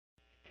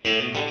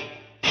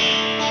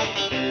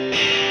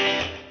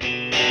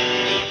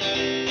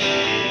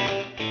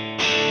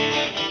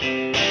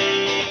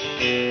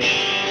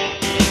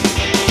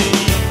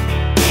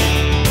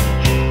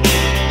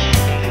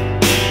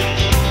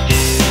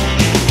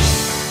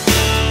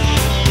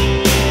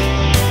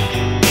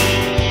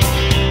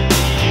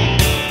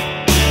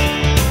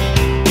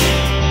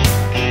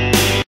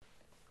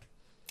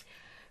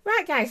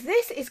Guys,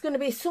 this is going to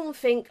be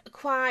something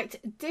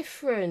quite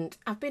different.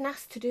 I've been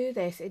asked to do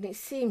this and it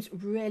seems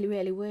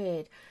really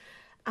weird.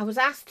 I was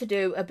asked to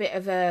do a bit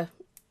of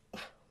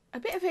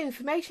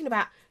information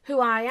about who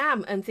I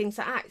am and things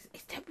like that.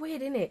 It's dead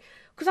weird, isn't it?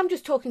 Because I'm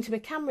just talking to my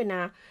camera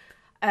now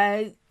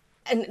and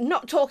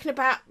not talking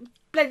about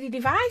bloody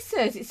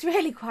devices. It's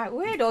really quite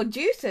weird, or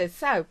juicers.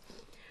 So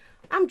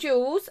I'm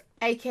Jules,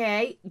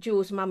 aka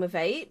Jules Mama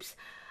Vapes.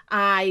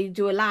 I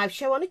do a live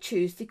show on a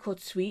Tuesday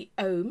called Sweet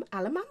Home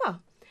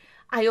Alabama.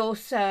 I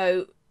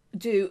also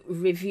do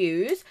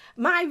reviews.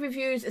 My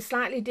reviews are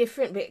slightly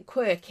different, a bit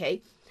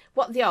quirky.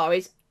 What they are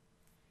is,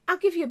 I'll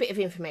give you a bit of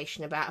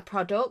information about a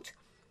product,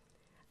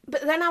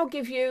 but then I'll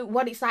give you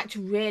what it's like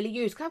to really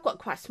use, because I've got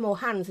quite small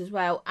hands as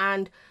well,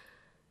 and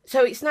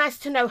so it's nice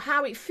to know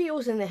how it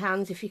feels in the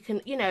hands, if you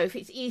can, you know, if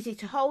it's easy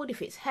to hold, if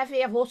it's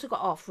heavy. I've also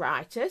got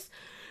arthritis,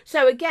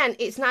 so again,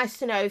 it's nice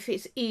to know if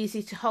it's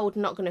easy to hold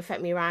and not going to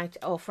affect me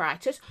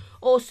arthritis.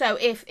 Also,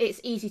 if it's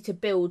easy to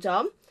build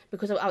on,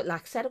 because like I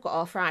said, I've got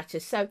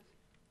arthritis. So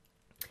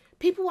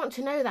people want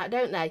to know that,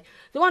 don't they?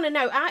 They want to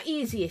know how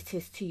easy it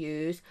is to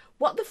use,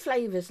 what the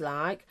flavour's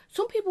like.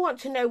 Some people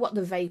want to know what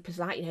the vapour's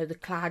like, you know, the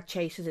cloud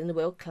chasers in the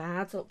world,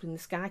 clouds up in the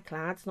sky,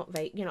 clouds, not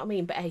vape, you know what I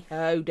mean? But hey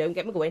ho, don't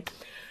get me going.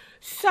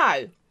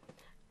 So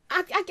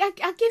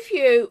I give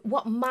you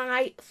what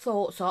my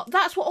thoughts are.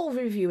 That's what all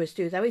reviewers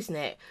do though, isn't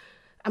it?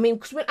 I mean,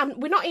 because we're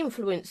not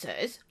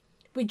influencers.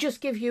 We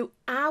just give you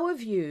our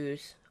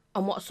views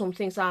on what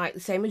something's like,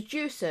 the same as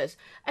juicers,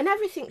 and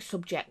everything's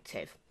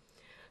subjective.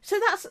 So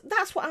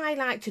that's what I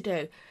like to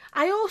do.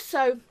 I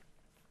also,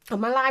 on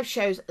my live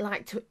shows,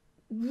 like to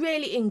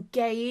really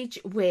engage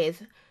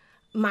with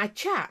my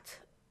chat.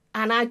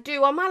 And I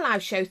do on my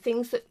live show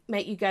things that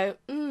make you go,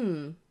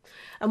 And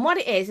what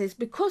it is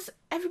because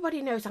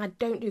everybody knows I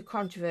don't do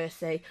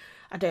controversy.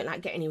 I don't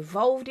like getting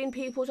involved in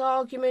people's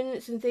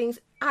arguments and things.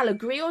 I'll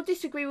agree or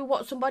disagree with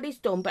what somebody's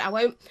done, but I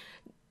won't,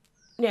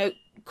 you know,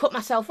 cut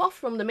myself off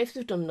from them if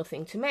they've done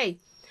nothing to me.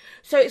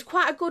 So it's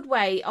quite a good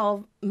way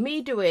of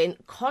me doing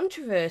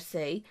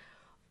controversy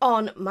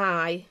on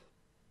my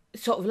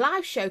sort of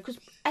live show, because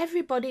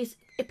everybody's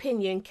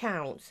opinion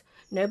counts.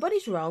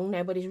 Nobody's wrong,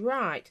 nobody's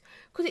right,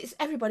 because it's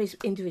everybody's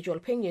individual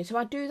opinion. So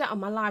I do that on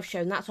my live show,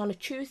 and that's on a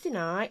Tuesday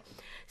night,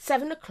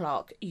 7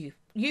 o'clock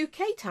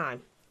UK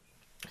time.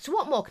 So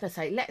what more can I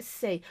say? Let's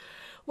see.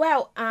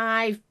 Well,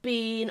 I've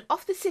been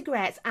off the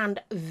cigarettes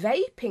and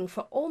vaping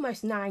for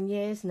almost 9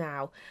 years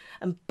now.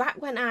 And back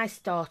when I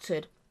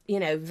started, you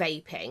know,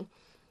 vaping,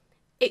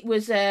 it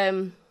was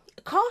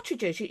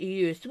cartridges that you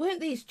used. There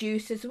weren't these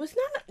juices. There was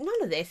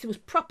none of this. It was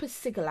proper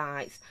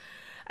cigarettes.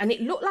 And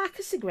it looked like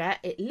a cigarette.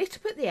 It lit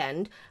up at the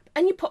end.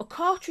 And you put a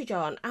cartridge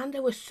on. And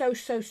they were so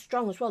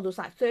strong as well. There was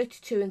like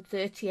 32 and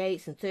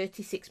 38 and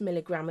 36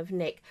 milligram of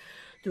nic.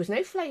 There was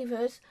no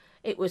flavours.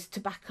 It was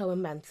tobacco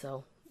and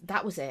menthol.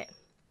 That was it.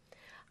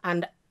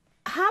 And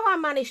how I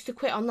managed to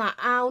quit on that,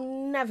 I'll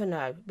never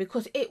know,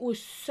 because it was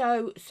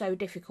so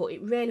difficult.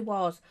 It really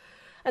was.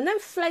 And then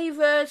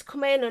flavours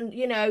come in, and,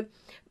 you know,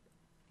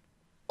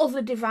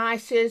 other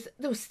devices.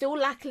 There was still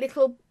like a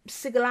little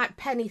cigarette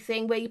penny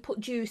thing where you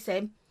put juice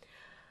in,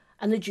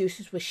 and the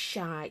juices were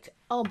shite.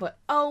 Oh, but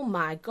oh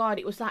my God,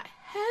 it was like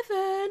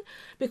heaven,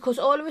 because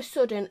all of a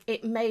sudden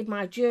it made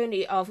my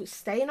journey of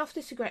staying off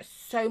the cigarettes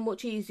so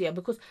much easier,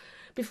 because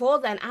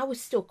before then I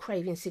was still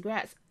craving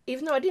cigarettes.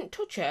 Even though I didn't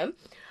touch them,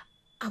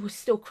 I was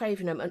still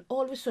craving them. And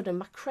all of a sudden,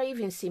 my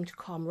cravings seemed to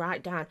calm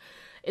right down.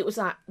 It was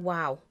like,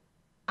 wow,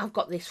 I've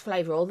got this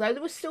flavour. Although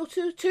they were still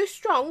too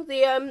strong,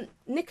 the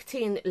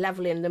nicotine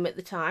level in them at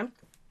the time,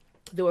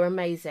 they were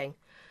amazing.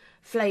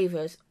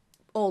 Flavours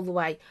all the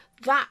way.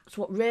 That's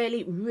what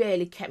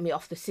really kept me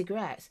off the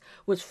cigarettes,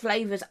 was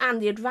flavours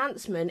and the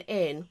advancement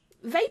in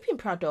vaping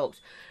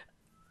products.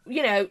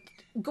 You know,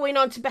 going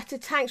on to better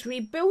tanks,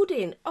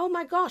 rebuilding. Oh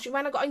my gosh,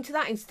 when I got into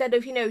that, instead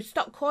of, you know,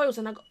 stock coils,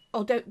 and I got,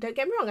 oh, don't get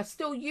me wrong, I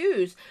still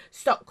use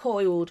stock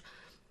coiled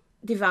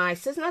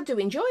devices and I do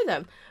enjoy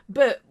them.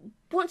 But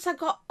once I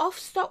got off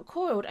stock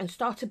coiled and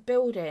started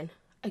building,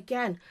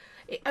 again,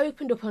 it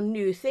opened up a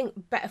new thing,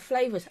 better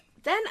flavours.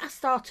 Then I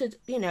started,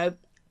 you know,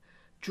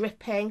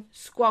 dripping,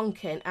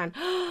 squonking, and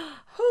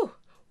whew,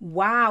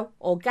 wow,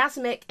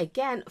 orgasmic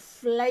again.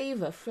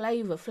 Flavour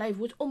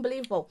was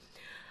unbelievable.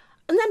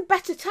 And then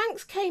better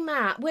tanks came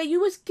out, where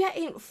you was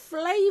getting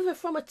flavour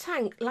from a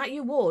tank like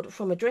you would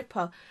from a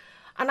dripper.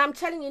 And I'm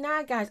telling you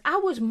now, guys, I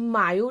was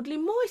mildly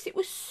moist. It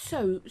was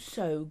so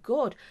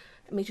good.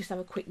 Let me just have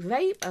a quick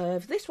vape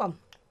of this one.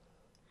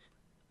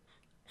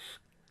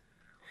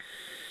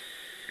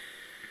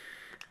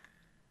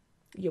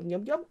 Yum,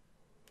 yum, yum.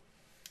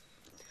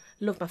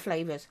 Love my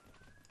flavours.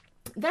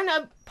 Then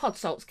pod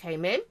salts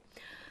came in.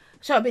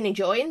 So I've been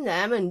enjoying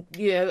them, and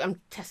you know,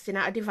 I'm testing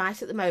out a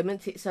device at the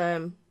moment. It's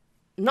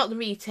not the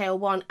retail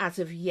one as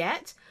of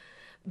yet,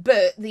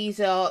 but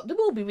there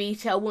will be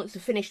retail once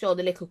I've finished all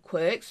the little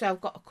quirks. So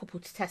I've got a couple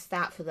to test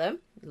out for them.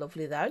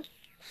 Lovely though.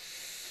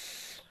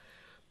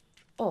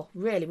 Oh,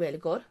 really, really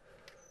good.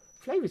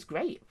 Flavour's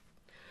great.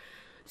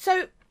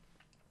 So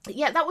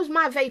yeah, that was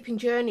my vaping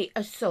journey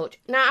as such.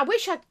 Now I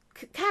wish I'd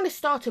kind of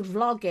started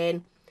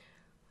vlogging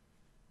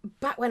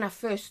back when I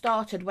first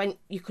started, when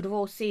you could have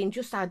all seen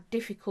just how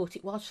difficult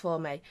it was for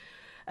me.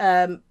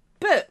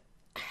 But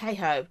hey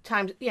ho,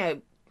 times, you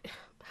know,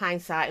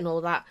 hindsight and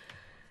all that.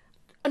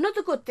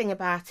 Another good thing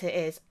about it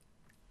is,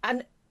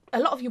 and a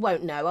lot of you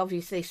won't know,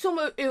 obviously, some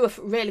who are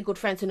really good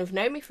friends and have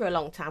known me for a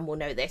long time will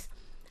know this.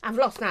 I've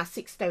lost now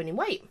 6 stone in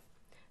weight,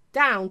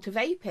 down to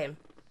vaping.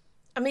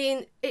 I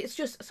mean, it's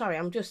just, sorry,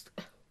 I don't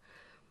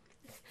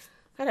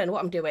know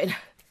what I'm doing.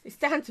 It's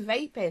down to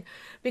vaping,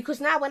 because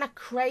now when I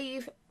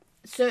crave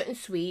certain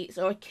sweets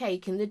or a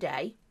cake in the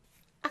day,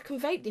 I can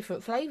vape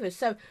different flavours.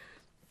 So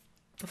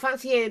if I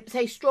fancy,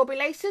 say, strawberry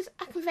laces,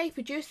 I can vape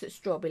a juice that's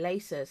strawberry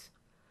laces.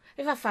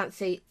 If I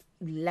fancy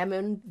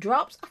lemon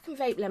drops, I can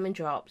vape lemon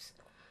drops.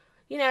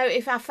 You know,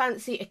 if I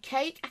fancy a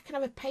cake, I can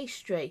have a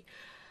pastry.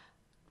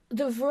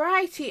 The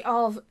variety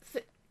of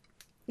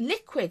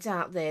liquids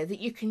out there that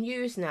you can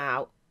use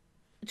now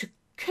to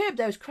curb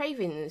those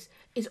cravings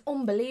is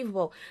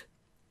unbelievable.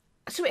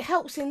 So it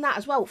helps in that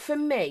as well. For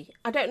me,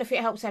 I don't know if it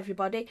helps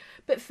everybody,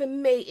 but for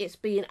me, it's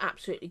been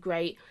absolutely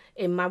great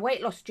in my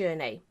weight loss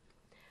journey.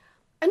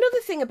 Another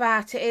thing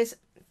about it is,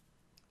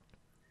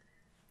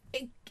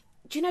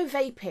 do you know,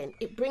 vaping,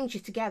 it brings you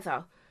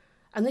together.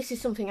 And this is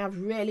something I've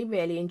really,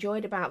 really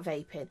enjoyed about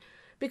vaping.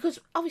 Because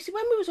obviously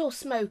when we was all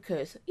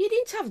smokers, you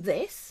didn't have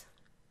this.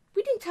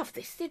 We didn't have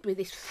this, did we?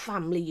 This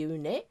family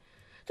unit.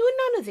 There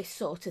were none of this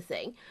sort of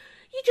thing.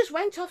 You just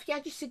went off, you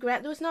had your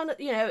cigarette, there was none,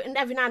 you know, and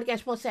every now and again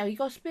someone would say, oh, you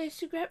got a spare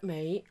cigarette,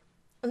 mate?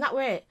 And that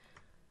were it.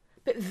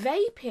 But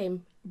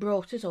vaping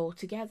brought us all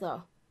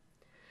together.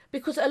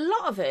 Because a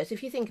lot of us,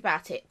 if you think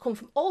about it, come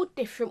from all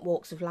different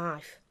walks of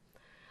life.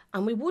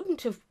 And we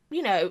wouldn't have,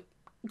 you know,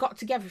 got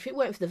together if it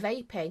weren't for the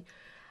vaping.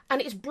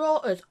 And it's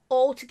brought us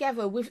all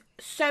together with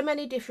so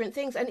many different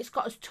things, and it's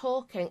got us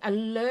talking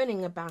and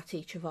learning about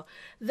each other.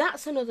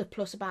 That's another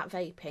plus about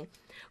vaping,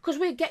 because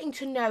we're getting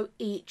to know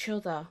each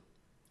other.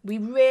 We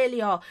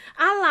really are.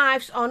 Our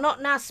lives are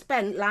not now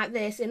spent like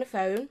this in a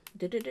phone.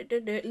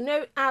 You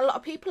know, a lot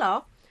of people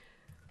are.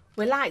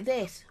 We're like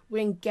this.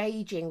 We're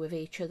engaging with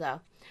each other.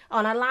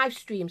 On our live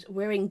streams,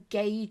 we're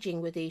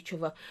engaging with each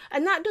other.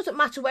 And that doesn't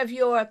matter whether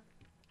you're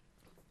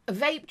a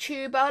vape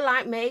tuber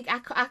like me.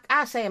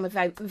 I say I'm a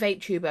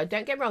vape tuber.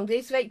 Don't get me wrong.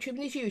 There's vape tube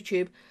and there's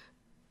YouTube.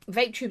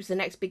 Vape tube's the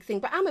next big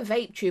thing. But I'm a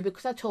vape tuber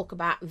because I talk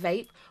about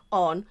vape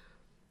on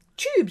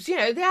tubes, you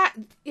know,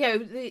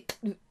 the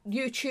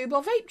YouTube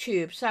or vape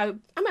tube. So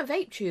I'm a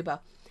vape tuber,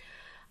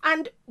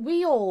 and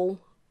we all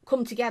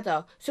come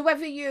together. So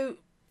whether you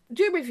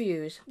do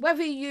reviews,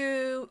 whether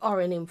you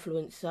are an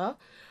influencer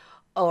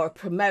or a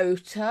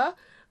promoter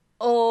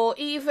or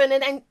even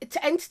an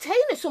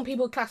entertainer, some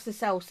people class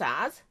themselves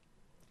as,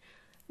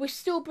 which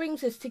still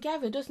brings us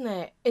together, doesn't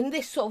it? In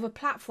this sort of a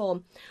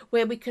platform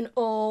where we can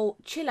all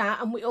chill out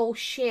and we all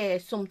share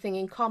something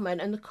in common,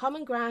 and the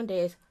common ground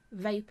is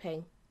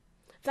vaping.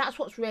 That's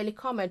what's really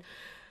common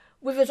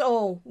with us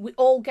all. We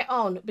all get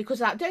on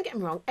because of that. Don't get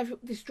me wrong,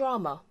 there's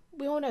drama.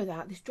 We all know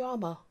that, there's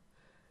drama.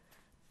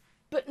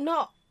 But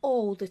not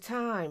all the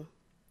time.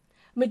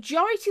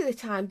 Majority of the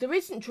time, there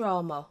isn't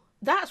drama.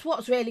 That's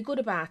what's really good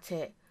about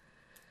it.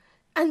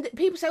 And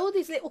people say, all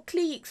these little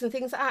cliques and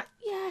things like that.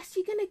 Yes,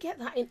 you're going to get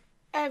that in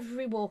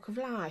every walk of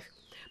life.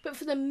 But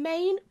for the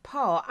main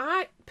part,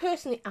 I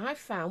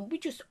found we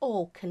just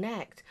all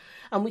connect.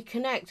 And we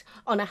connect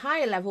on a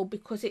higher level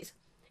because it's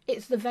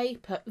the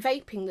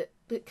vaping that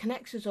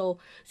connects us all.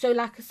 So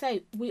like I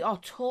say, we are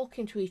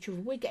talking to each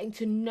other. We're getting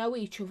to know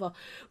each other.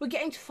 We're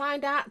getting to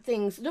find out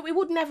things that we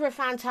would never have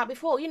found out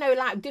before. You know,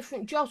 like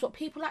different jobs, what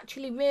people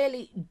actually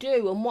really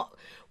do and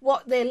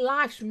what their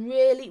life's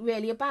really,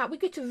 really about. We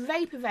go to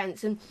vape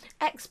events and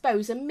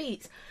expos and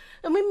meets,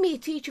 and we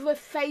meet each other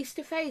face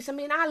to face. I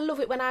mean, I love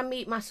it when I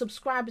meet my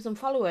subscribers and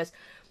followers,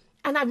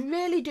 and I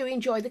really do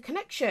enjoy the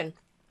connection.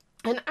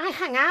 And I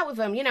hang out with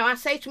them, you know, I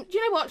say to them, do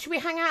you know what, should we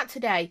hang out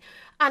today?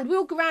 And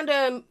we'll go around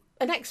an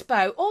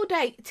expo all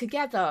day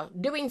together,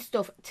 doing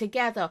stuff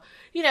together.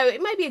 You know, it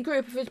may be a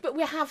group of us, but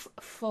we have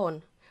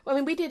fun. I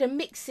mean, we did a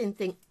mixing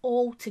thing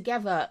all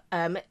together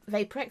at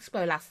Vapory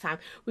Expo last time.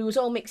 We was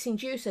all mixing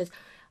juices.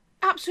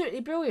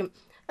 Absolutely brilliant.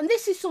 And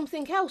this is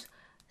something else.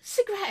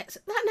 Cigarettes,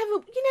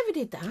 you never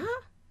did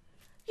that.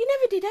 You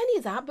never did any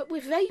of that, but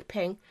with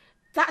vaping,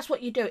 that's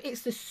what you do.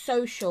 It's the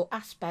social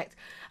aspect.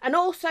 And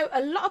also,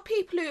 a lot of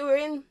people who are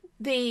in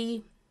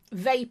the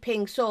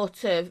vaping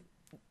sort of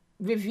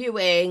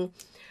reviewing,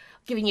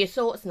 giving you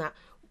thoughts and that,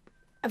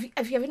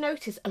 have you ever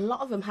noticed a lot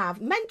of them have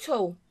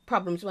mental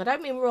problems? Well, I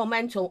don't mean we're all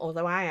mental,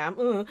 although I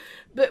am,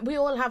 but we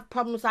all have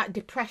problems like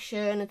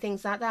depression and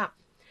things like that.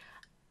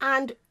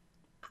 And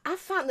I've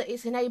found that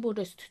it's enabled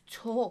us to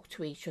talk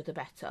to each other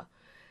better.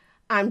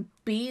 and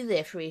be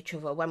there for each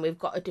other when we've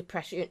got a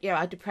depression, you know,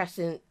 our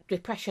depression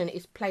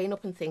is playing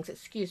up and things,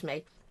 excuse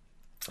me.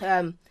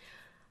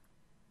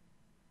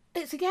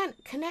 It's again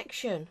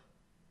connection.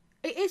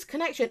 It is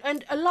connection.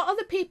 And a lot of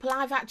the people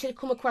I've actually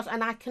come across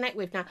and I connect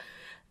with now,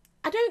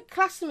 I don't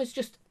class them as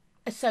just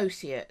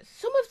associates.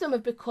 Some of them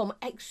have become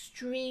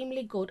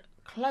extremely good,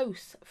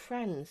 close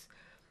friends.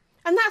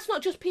 And that's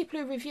not just people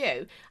who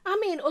review. I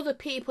mean other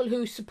people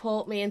who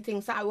support me and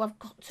things like that, who I've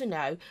got to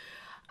know.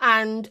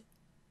 And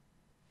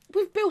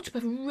we've built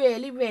up a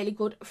really, really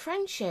good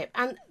friendship.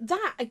 And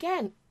that,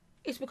 again,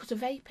 is because of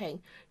vaping.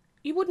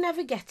 You would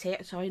never get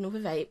it, sorry, another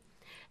vape,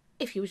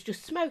 if you was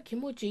just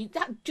smoking, would you?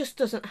 That just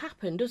doesn't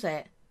happen, does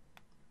it?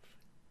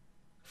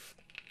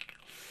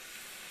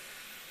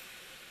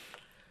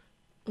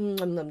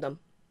 Nom, nom, nom.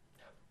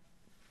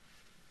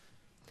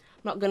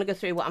 I'm not going to go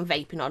through what I'm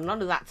vaping on,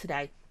 none of that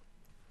today.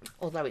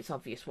 Although it's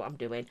obvious what I'm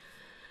doing.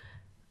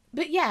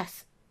 But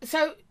yes,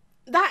 so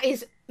that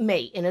is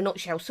me in a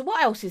nutshell. So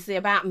what else is there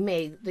about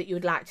me that you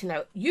would like to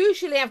know?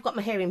 Usually I've got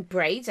my hair in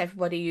braids.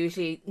 Everybody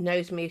usually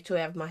knows me to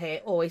have my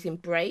hair always in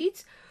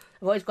braids.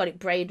 I've always got it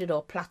braided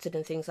or plaited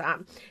and things like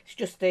that. It's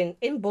just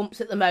in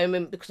bumps at the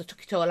moment because I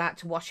took it all out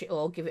to wash it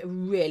all, give it a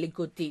really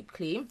good deep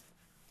clean.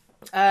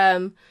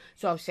 So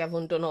obviously I've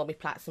undone all my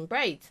plaits and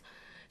braids.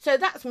 So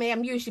that's me.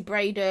 I'm usually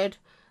braided.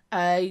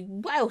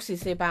 What else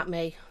is there about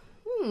me?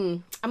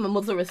 I'm a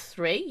mother of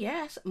 3.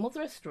 Yes,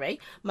 mother of 3.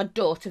 My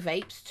daughter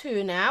vapes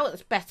 2 now.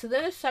 That's better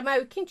than her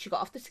smoking. She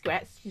got off the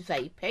cigarettes. She's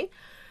vaping.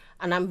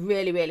 And I'm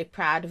really, really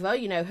proud of her.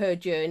 You know, her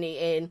journey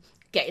in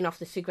getting off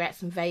the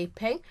cigarettes and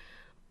vaping.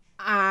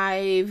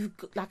 I've,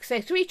 like I say,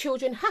 3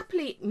 children,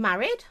 happily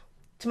married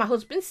to my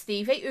husband,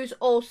 Stevie, who's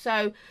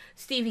also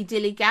Stevie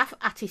Dillygaff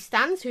at his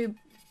stands, who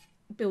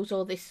builds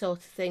all this sort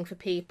of thing for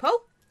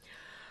people.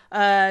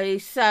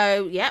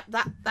 So, yeah,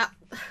 that's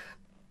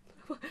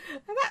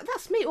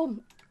me. Oh,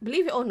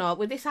 believe it or not,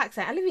 with this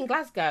accent, I live in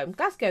Glasgow.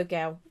 Glasgow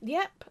girl.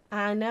 Yep,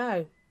 I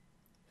know.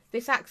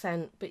 This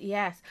accent, but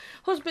yes.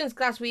 Husband's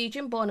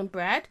Glaswegian, born and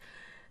bred.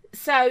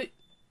 So,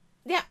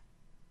 yeah,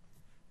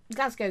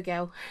 Glasgow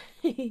girl.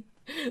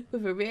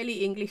 With a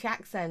really English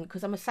accent,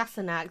 because I'm a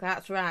Sassenach.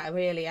 That's right, I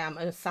really am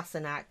a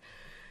Sassenach.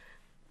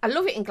 I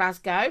love it in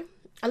Glasgow.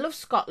 I love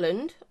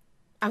Scotland.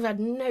 I've had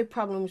no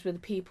problems with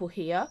the people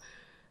here.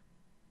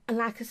 And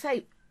like I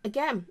say,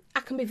 again,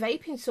 I can be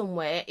vaping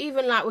somewhere.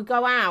 Even like we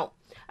go out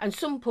and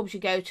some pubs you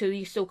go to,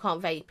 you still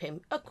can't vape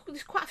in.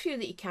 There's quite a few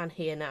that you can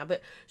here now,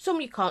 but some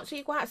you can't. So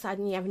you go outside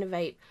and you're having a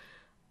vape.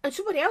 And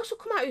somebody else will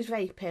come out who's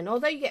vaping.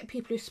 Although you get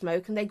people who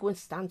smoke and they go and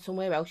stand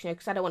somewhere else, you know,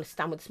 because I don't want to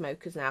stand with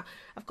smokers now.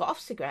 I've got off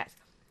cigarettes.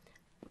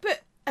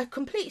 But a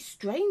complete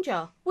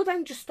stranger will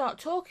then just start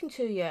talking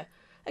to you.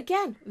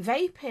 Again,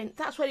 vaping,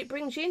 that's what it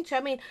brings you into.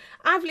 I mean,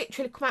 I've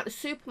literally come out of the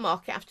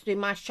supermarket after doing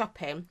my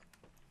shopping.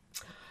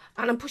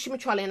 And I'm pushing my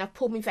trolley and I've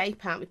pulled my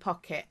vape out of my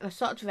pocket. And I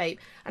started to vape.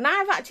 And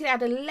I've actually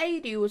had a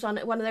lady who was on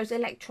one of those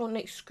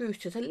electronic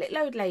scooters, a little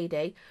old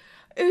lady,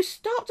 who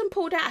stopped and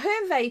pulled out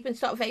her vape and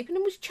started vaping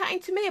and was chatting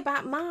to me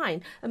about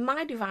mine and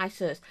my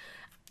devices.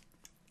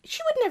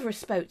 She would never have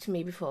spoke to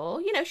me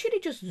before. You know, she'd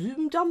have just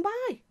zoomed on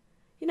by,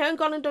 you know, and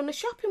gone and done the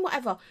shopping,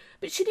 whatever.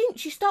 But she didn't.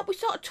 She stopped. We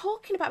started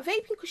talking about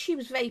vaping because she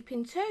was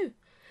vaping too.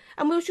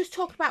 And we was just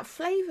talking about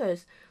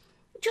flavours.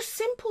 Just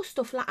simple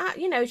stuff like that.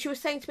 You know, she was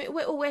saying to me,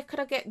 well, where could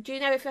I get, do you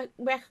know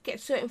where I could get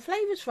certain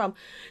flavours from?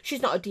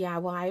 She's not a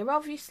DIYer,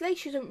 obviously.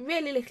 She's a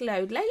really little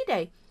old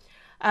lady.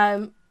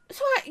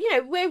 So, you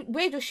know,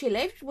 where does she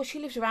live? Well, she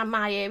lives around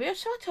my area.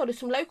 So I told her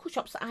some local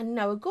shops that I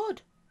know are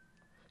good,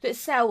 that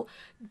sell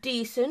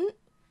decent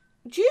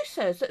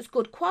juicers, that's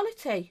good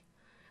quality.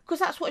 Because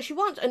that's what she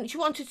wants. And she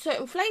wanted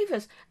certain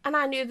flavours. And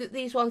I knew that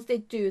these ones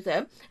did do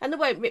them. And they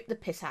won't rip the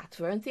piss out of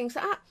her and things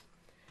like that.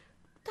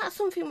 That's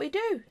something we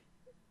do.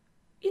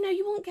 You know,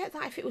 you wouldn't get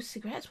that if it was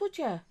cigarettes, would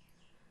you?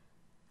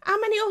 How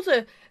many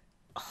other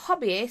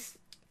hobbies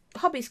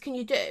can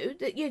you do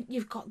that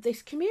you've got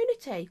this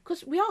community?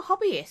 Because we are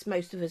hobbyists,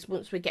 most of us,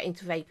 once we get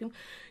into vaping.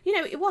 You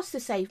know, it was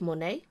to save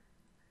money.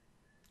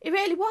 It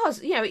really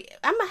was. You know,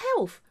 and my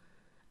health.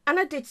 And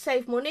I did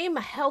save money, and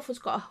my health has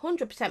got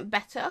 100%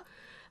 better.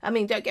 I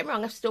mean, don't get me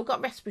wrong, I've still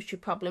got respiratory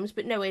problems,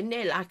 but nowhere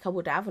near like I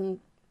would have. And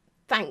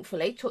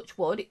thankfully, touch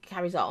wood, it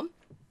carries on.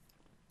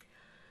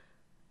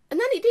 And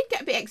then it did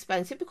get a bit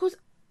expensive because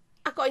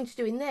I got into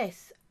doing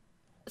this.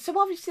 So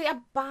obviously I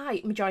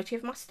buy majority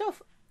of my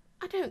stuff.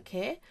 I don't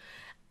care.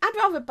 I'd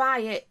rather buy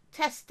it,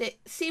 test it,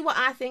 see what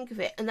I think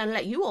of it, and then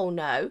let you all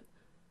know,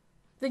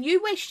 than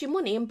you waste your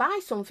money and buy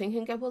something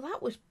and go, well,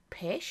 that was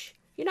pish.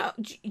 You know,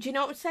 do you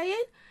know what I'm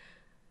saying?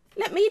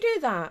 Let me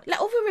do that.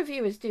 Let other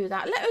reviewers do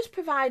that. Let us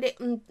provide it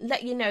and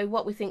let you know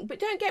what we think. But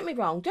don't get me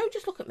wrong. Don't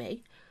just look at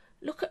me.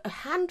 Look at a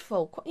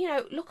handful. You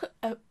know, look at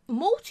a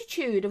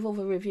multitude of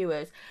other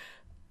reviewers.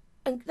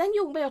 And then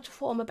you'll be able to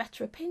form a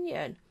better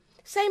opinion.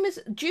 Same as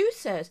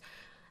juicers.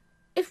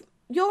 If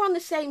you're on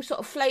the same sort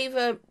of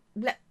flavour,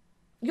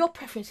 your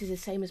preference is the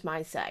same as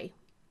mine, say,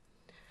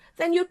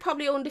 then you'd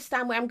probably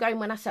understand where I'm going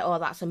when I say, oh,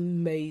 that's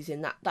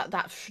amazing. That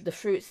the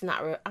fruits and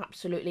that are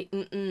absolutely,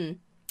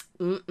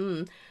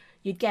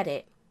 you'd get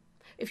it.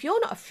 if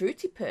you're not a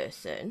fruity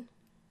person,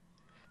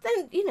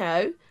 then, you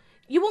know,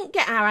 you won't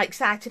get how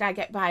excited I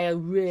get by a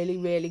really,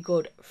 really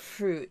good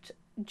fruit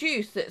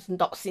juice that's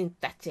not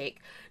synthetic,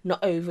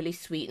 not overly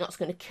sweet, not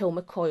going to kill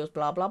my coils,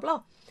 blah, blah,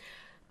 blah.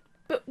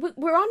 But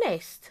we're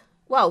honest.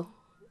 Well,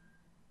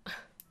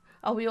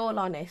 are we all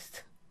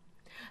honest?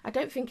 I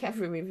don't think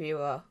every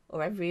reviewer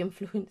or every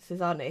influencer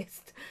is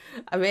honest.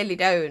 I really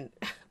don't.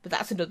 But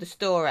that's another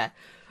story.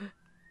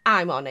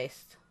 I'm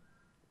honest.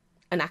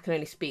 And I can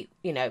only speak,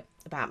 you know,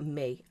 about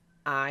me.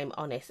 I'm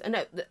honest.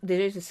 And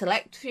there is a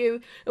select few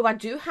who I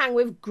do hang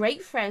with,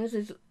 great friends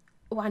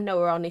who I know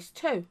are honest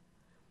too.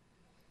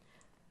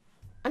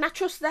 And I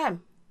trust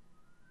them.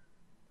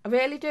 I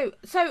really do.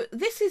 So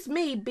this is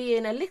me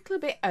being a little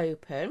bit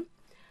open,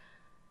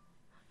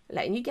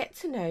 letting you get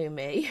to know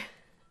me.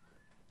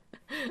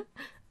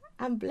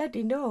 I'm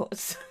bloody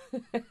nuts.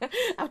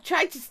 I've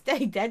tried to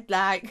stay dead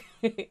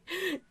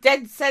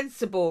dead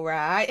sensible,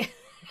 right?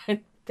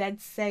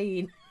 Dead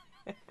sane.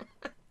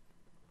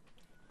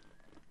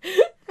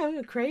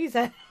 I'm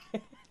crazy.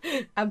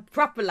 I'm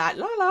proper la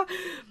la.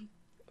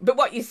 But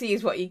what you see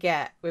is what you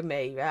get with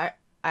me, right?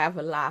 I have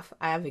a laugh,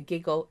 I have a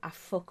giggle, I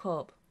fuck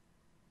up.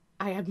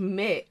 I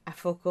admit I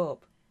fuck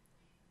up.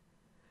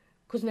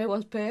 Because no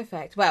one's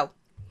perfect. Well,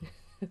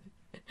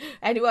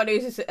 anyone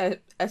who's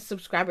a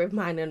subscriber of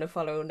mine and a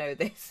follower will know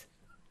this.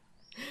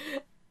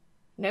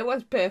 No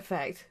one's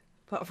perfect,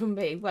 apart from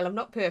me. Well, I'm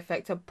not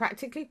perfect. I'm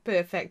practically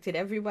perfect in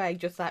every way,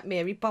 just like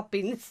Mary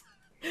Poppins.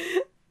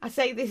 I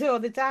say this all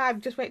the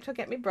time. Just wait till I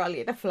get me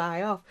brolly and I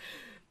fly off.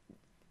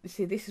 You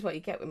see, this is what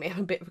you get with me. I'm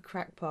a bit of a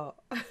crackpot.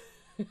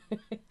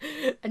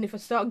 And if I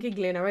start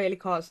giggling, I really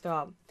can't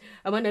stop.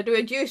 And when I do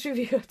a juice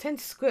review, I tend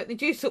to squirt the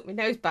juice up my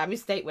nose by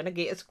mistake when I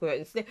get a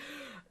squirt.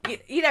 And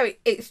you know,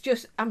 it's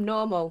just, I'm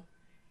normal.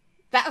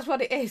 That's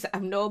what it is.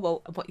 I'm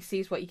normal. And what you see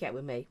is what you get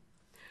with me.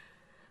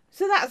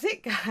 So that's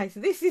it, guys.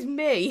 This is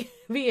me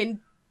being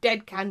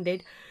dead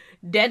candid,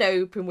 dead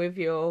open with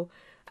you all.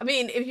 I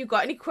mean, if you've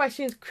got any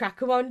questions, crack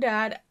them on,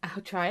 Dad.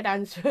 I'll try and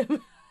answer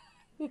them.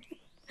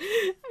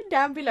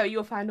 Down below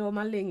you'll find all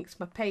my links,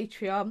 my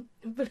Patreon.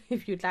 But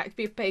if you'd like to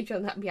be a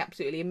patron, that'd be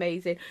absolutely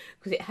amazing,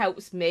 because it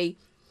helps me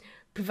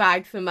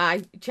provide for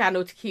my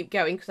channel to keep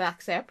going, because like I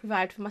say, I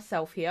provide for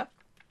myself here.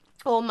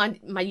 Or my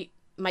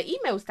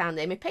email's down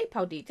there, my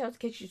PayPal details, in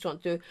case you just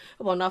want to do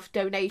a one-off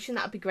donation,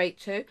 that'd be great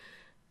too.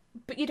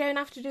 But you don't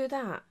have to do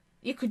that.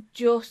 You could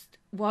just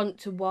want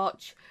to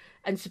watch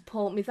and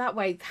support me that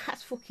way.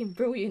 That's fucking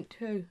brilliant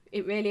too.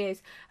 It really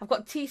is. I've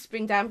got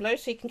Teespring down below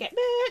so you can get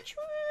merch.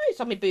 It's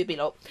on my booby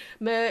look.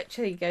 Merch,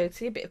 there you go.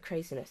 See a bit of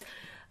craziness.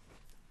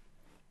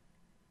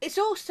 It's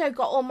also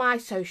got all my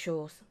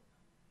socials.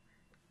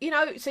 You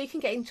know, so you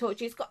can get in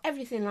touch. It's got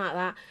everything like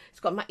that.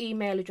 It's got my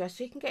email address,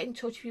 so you can get in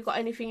touch if you've got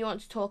anything you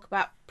want to talk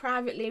about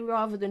privately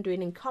rather than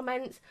doing in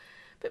comments.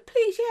 But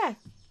please, yeah,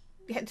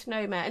 get to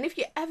know me. And if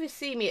you ever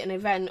see me at an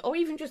event or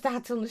even just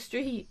out on the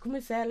street, come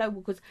and say hello,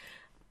 because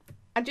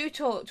I do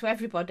talk to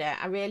everybody.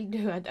 I really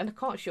do, and I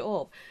can't shut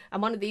up.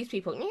 I'm one of these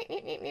people.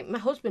 My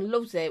husband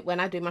loves it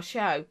when I do my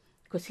show,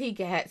 because he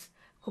gets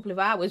a couple of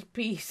hours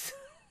peace.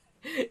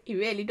 He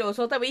really does.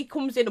 Although he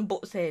comes in and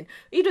butts in.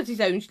 He does his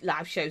own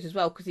live shows as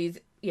well, because he's,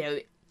 you know,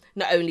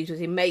 not only does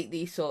he make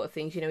these sort of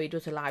things, you know, he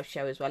does a live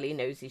show as well. He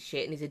knows his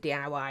shit and he's a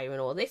DIYer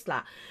and all this,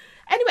 like.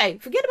 Anyway,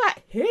 forget about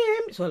him.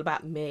 It's all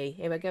about me.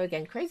 Here I go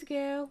again. Crazy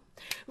girl.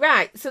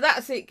 Right, so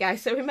that's it,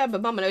 guys. So remember,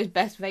 Mama knows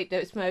best. Vape,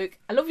 don't smoke.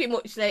 I love you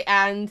muchly.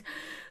 And,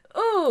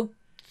 oh,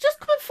 just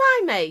come and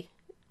find me.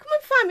 Come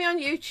and find me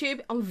on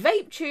YouTube, on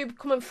VapeTube.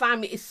 Come and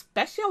find me,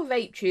 especially on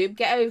VapeTube.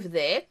 Get over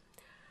there.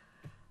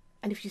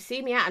 And if you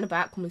see me out and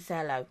about, come and say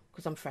hello,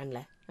 because I'm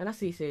friendly. And I'll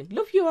see you soon.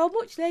 Love you all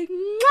muchly.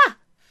 Mwah!